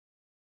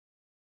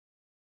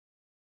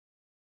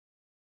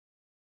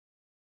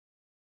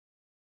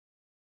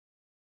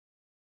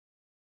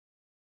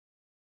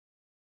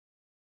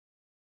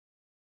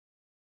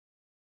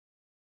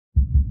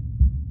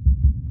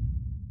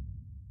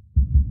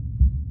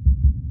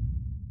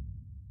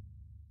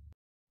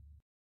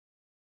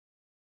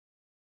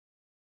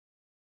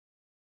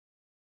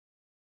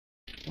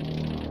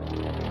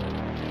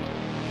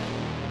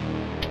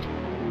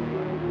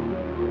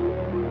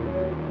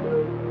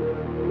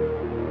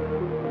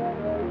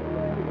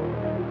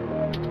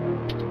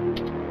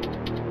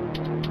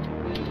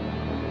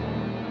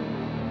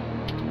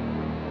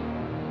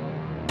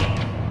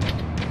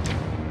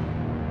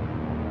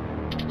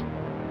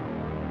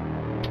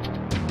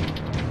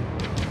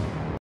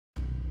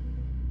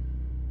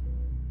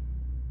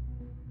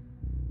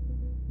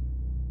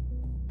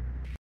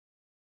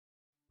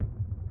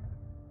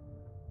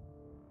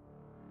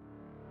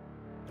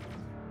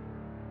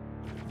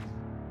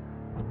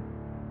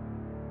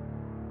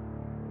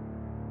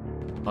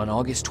On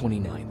August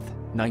 29th,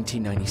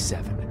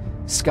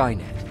 1997,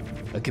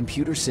 Skynet, a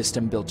computer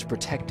system built to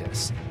protect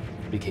us,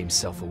 became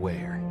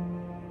self-aware.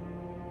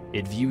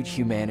 It viewed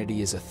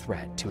humanity as a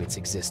threat to its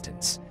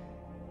existence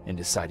and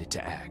decided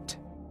to act.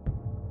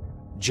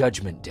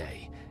 Judgment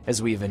Day,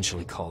 as we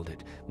eventually called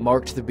it,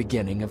 marked the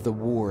beginning of the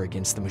war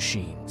against the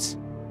machines.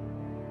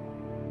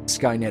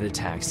 Skynet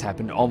attacks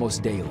happened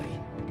almost daily,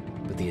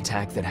 but the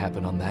attack that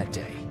happened on that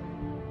day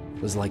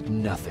was like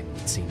nothing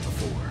we'd seen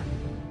before.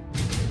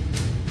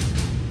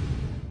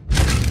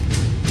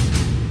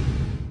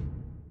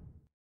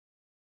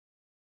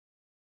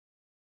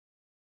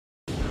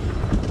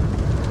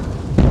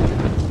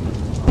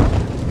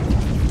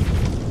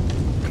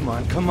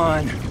 Come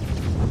on.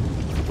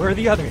 Where are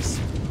the others?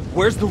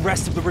 Where's the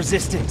rest of the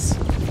resistance?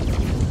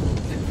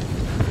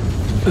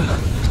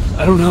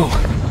 I don't know.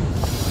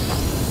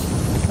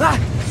 Ah!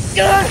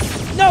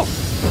 No!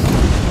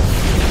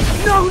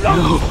 No!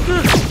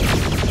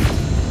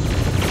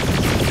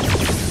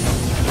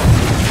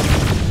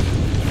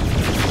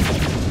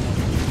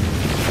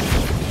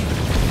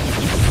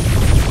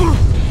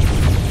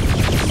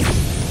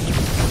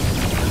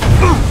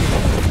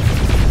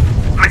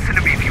 Listen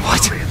to me if you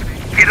want to live.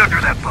 Get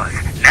under that bus,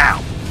 now!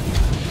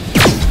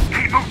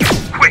 Keep moving,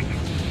 quick!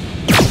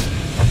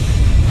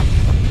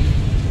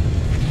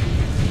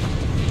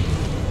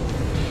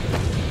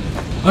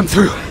 I'm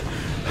through.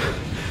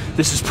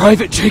 This is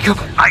Private Jacob.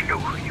 I know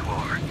who you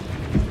are.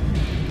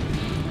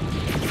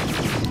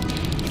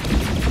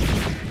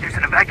 There's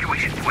an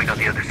evacuation point on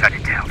the other side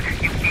of town.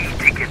 You need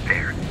to get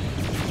there.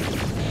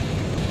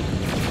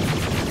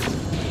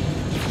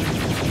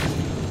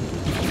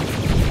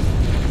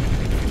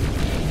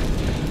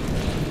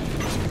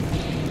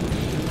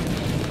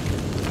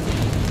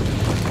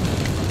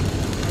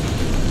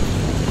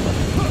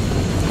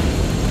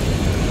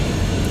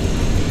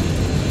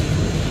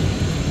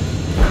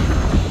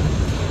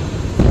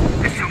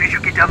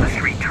 Down the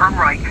street, turn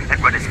right, and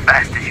run as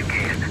fast as you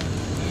can.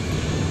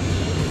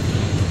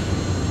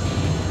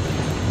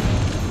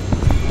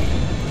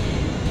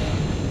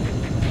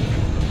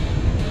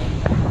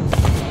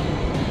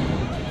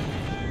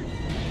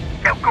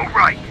 Now go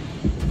right.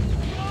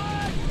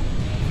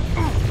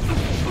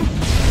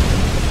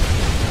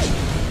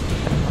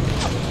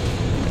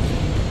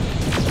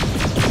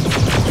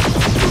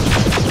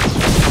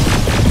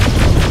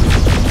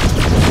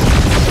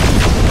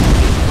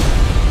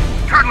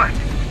 Turn left.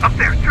 Up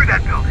there, through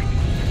that building.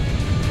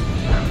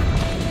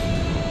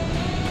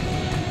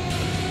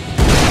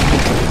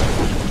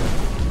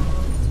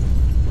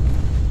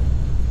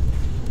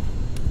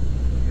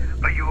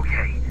 Are you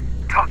okay?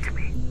 Talk to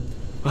me.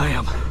 I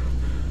am.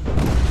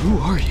 Who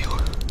are you?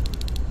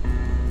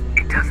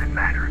 It doesn't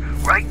matter.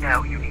 Right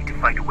now, you need to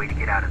find a way to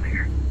get out of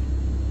there.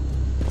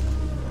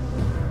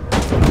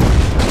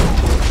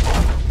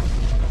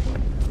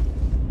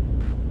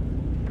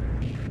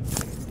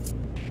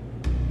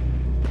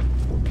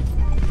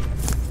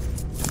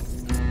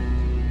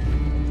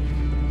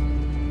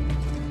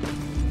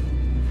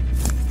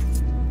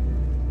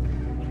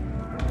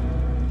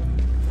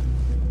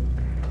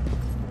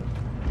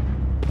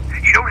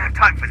 You don't have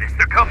time for this.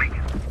 They're coming.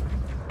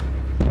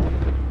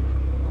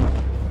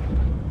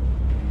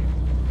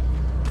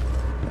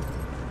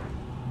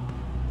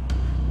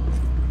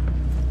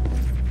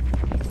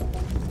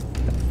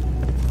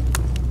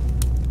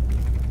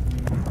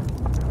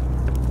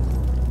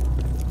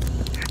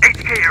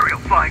 HK aerial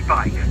flying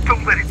by.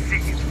 Don't let it see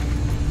you.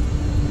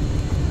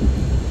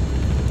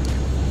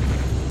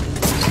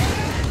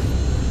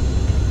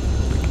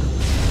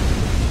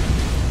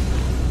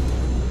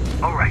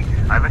 All right.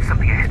 I left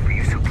something ahead for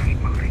you, so keep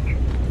moving.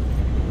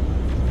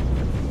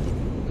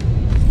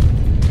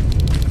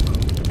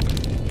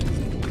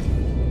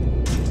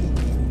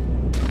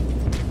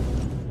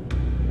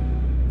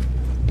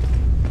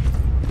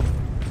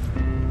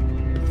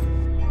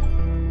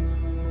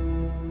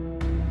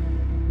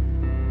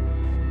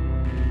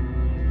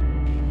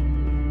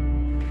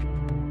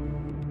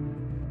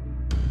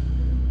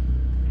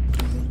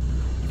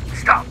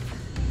 Stop.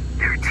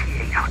 There are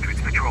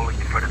T-800s patrolling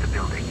in front of the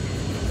building.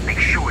 Make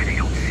sure they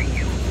don't see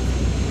you.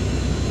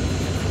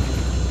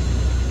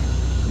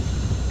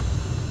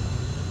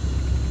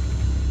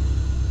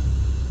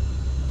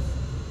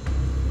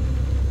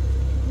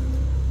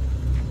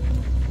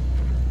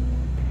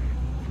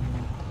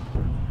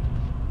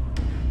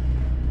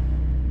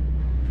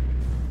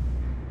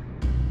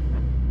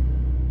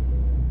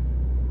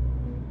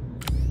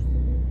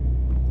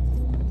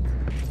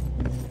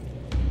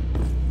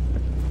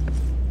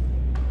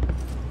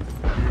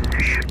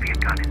 There should be a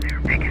gun in there.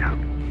 Pick it up.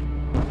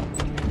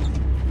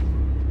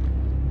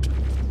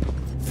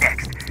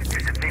 Next,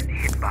 there's a vent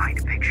hidden behind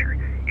a picture.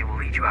 It will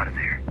lead you out of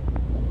there.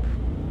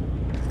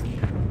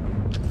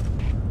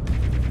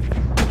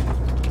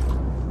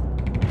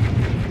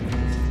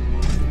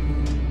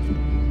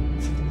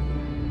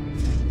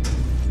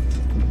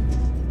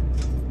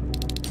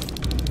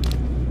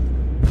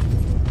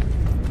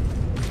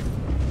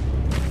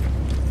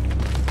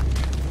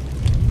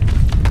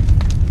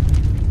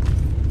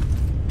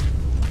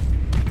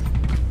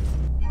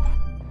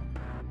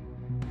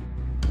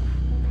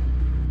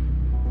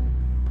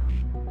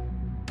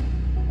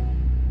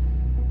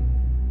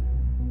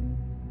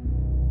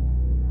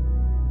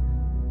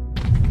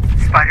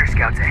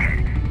 scouts ahead.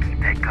 Keep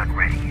that gun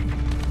ready.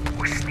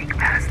 Or sneak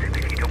past them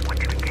if you don't want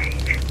to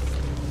engage.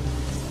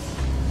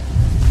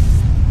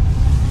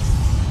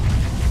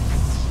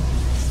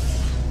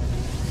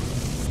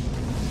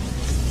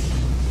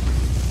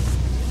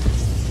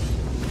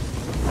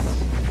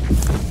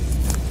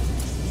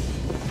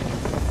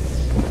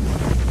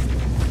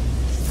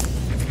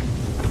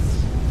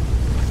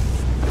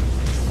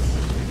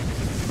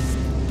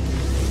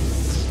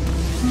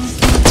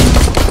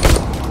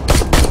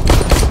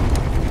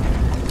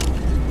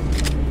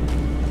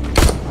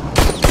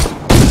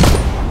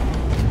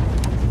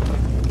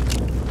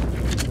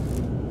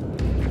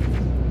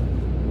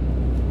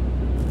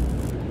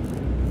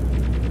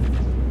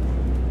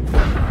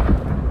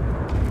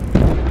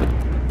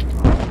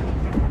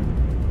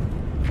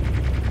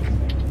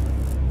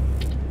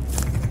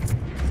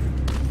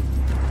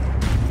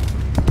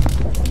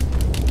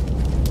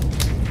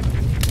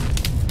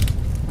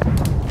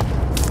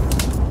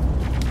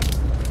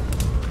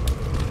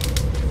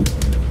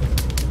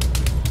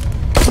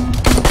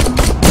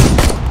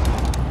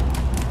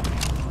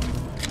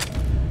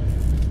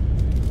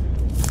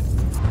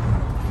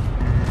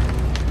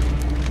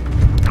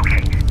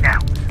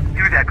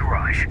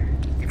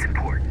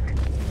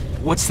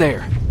 What's there?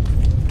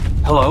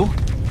 Hello?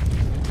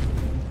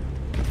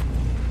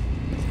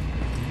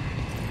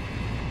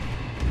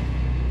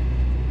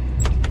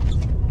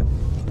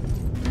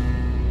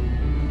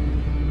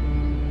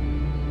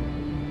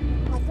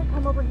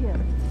 Come over here.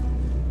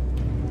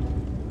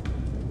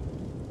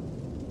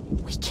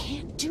 We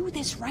can't do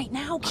this right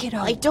now, kiddo.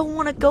 I don't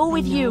want to go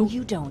with you. No,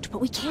 you don't,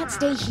 but we can't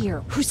stay here.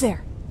 Who's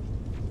there?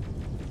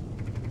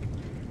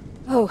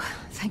 Oh,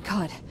 thank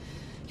God.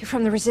 You're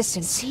from the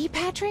Resistance. See,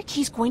 Patrick?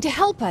 He's going to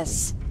help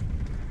us.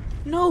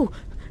 No,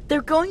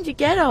 they're going to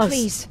get us.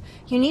 Please,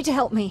 you need to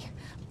help me.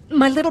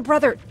 My little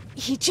brother,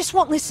 he just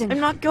won't listen. I'm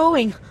not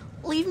going.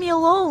 Leave me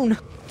alone.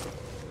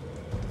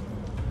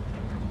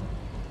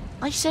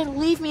 I said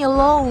leave me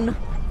alone.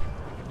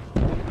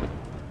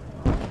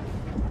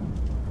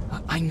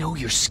 I know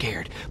you're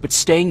scared, but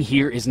staying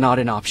here is not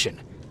an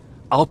option.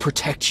 I'll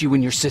protect you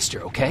and your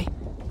sister, okay?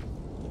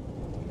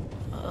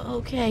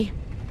 Okay.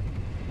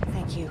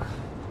 Thank you.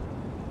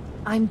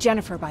 I'm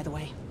Jennifer, by the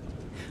way.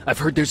 I've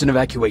heard there's an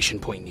evacuation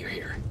point near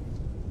here.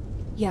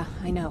 Yeah,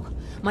 I know.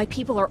 My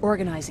people are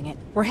organizing it.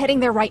 We're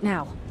heading there right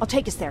now. I'll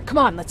take us there. Come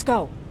on, let's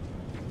go.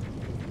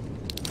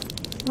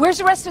 Where's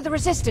the rest of the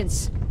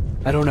Resistance?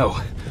 I don't know.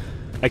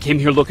 I came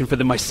here looking for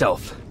them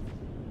myself.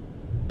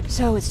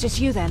 So, it's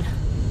just you then?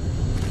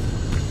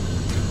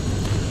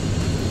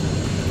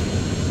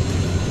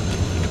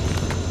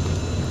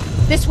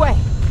 This way!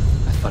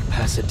 I thought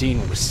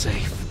Pasadena was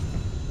safe.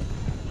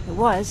 It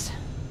was.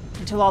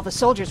 Until all the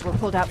soldiers were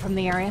pulled out from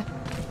the area.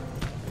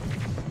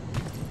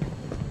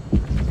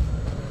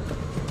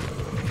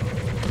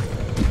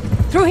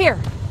 Through here!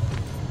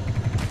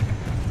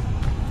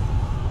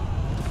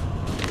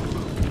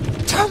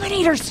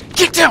 Terminators!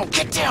 Get down!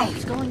 Get down!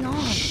 What's going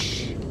on?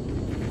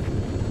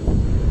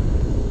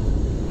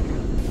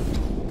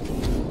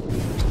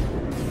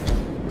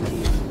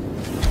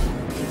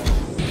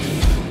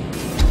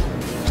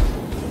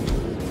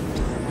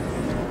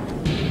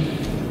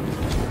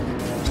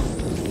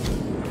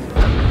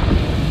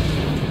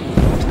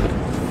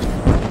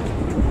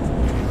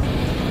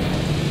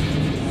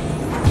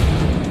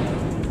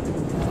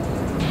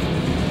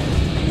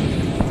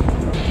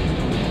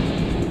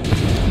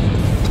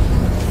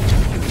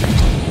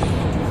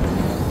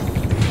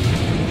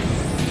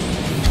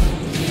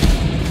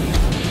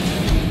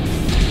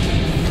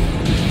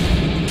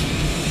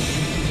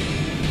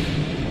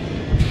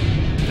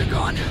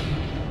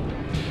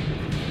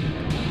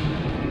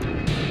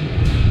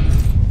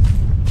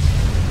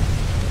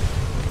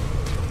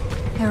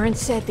 Erin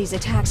said these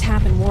attacks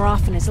happen more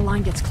often as the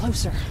line gets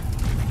closer.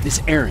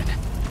 This Erin,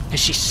 has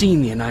she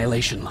seen the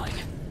Annihilation Line?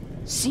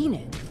 Seen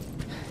it?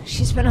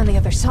 She's been on the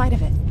other side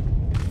of it.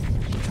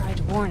 She tried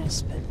to warn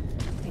us, but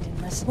we didn't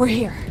listen. We're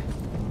here.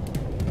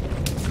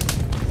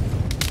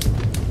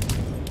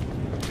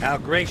 How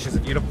gracious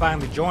of you to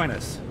finally join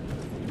us.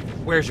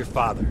 Where's your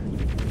father?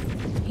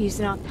 He's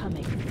not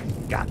coming.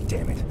 God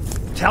damn it.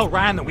 Tell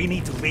Ryan that we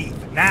need to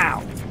leave,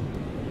 now!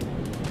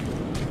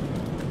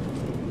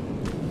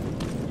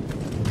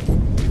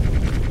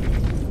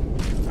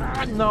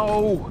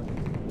 No!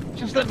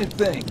 Just let me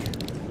think.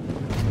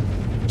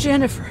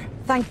 Jennifer,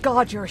 thank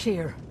God you're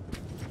here.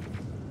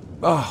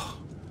 Oh,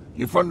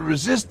 you're from the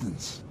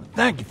Resistance.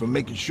 Thank you for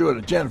making sure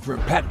that Jennifer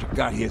and Patrick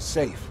got here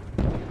safe.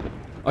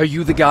 Are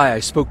you the guy I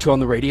spoke to on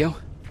the radio?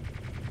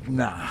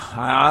 Nah,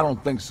 I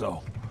don't think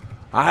so.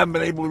 I haven't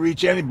been able to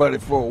reach anybody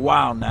for a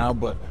while now,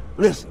 but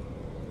listen.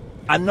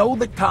 I know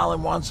that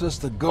Colin wants us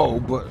to go,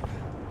 but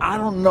I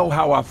don't know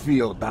how I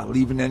feel about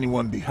leaving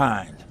anyone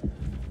behind.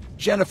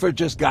 Jennifer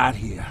just got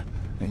here,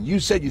 and you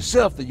said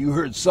yourself that you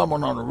heard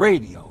someone on the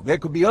radio. There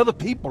could be other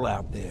people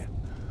out there.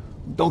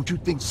 Don't you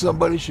think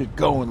somebody should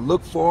go and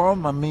look for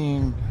them? I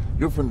mean,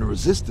 you're from the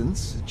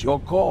Resistance. It's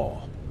your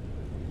call.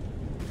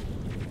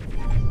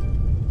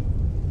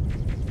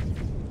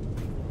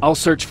 I'll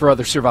search for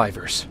other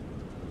survivors.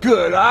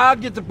 Good, I'll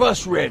get the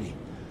bus ready.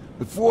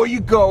 Before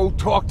you go,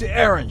 talk to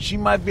Erin. She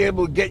might be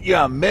able to get you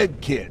a med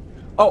kit.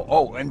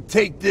 Oh, and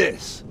take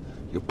this.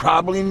 You'll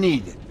probably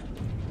need it.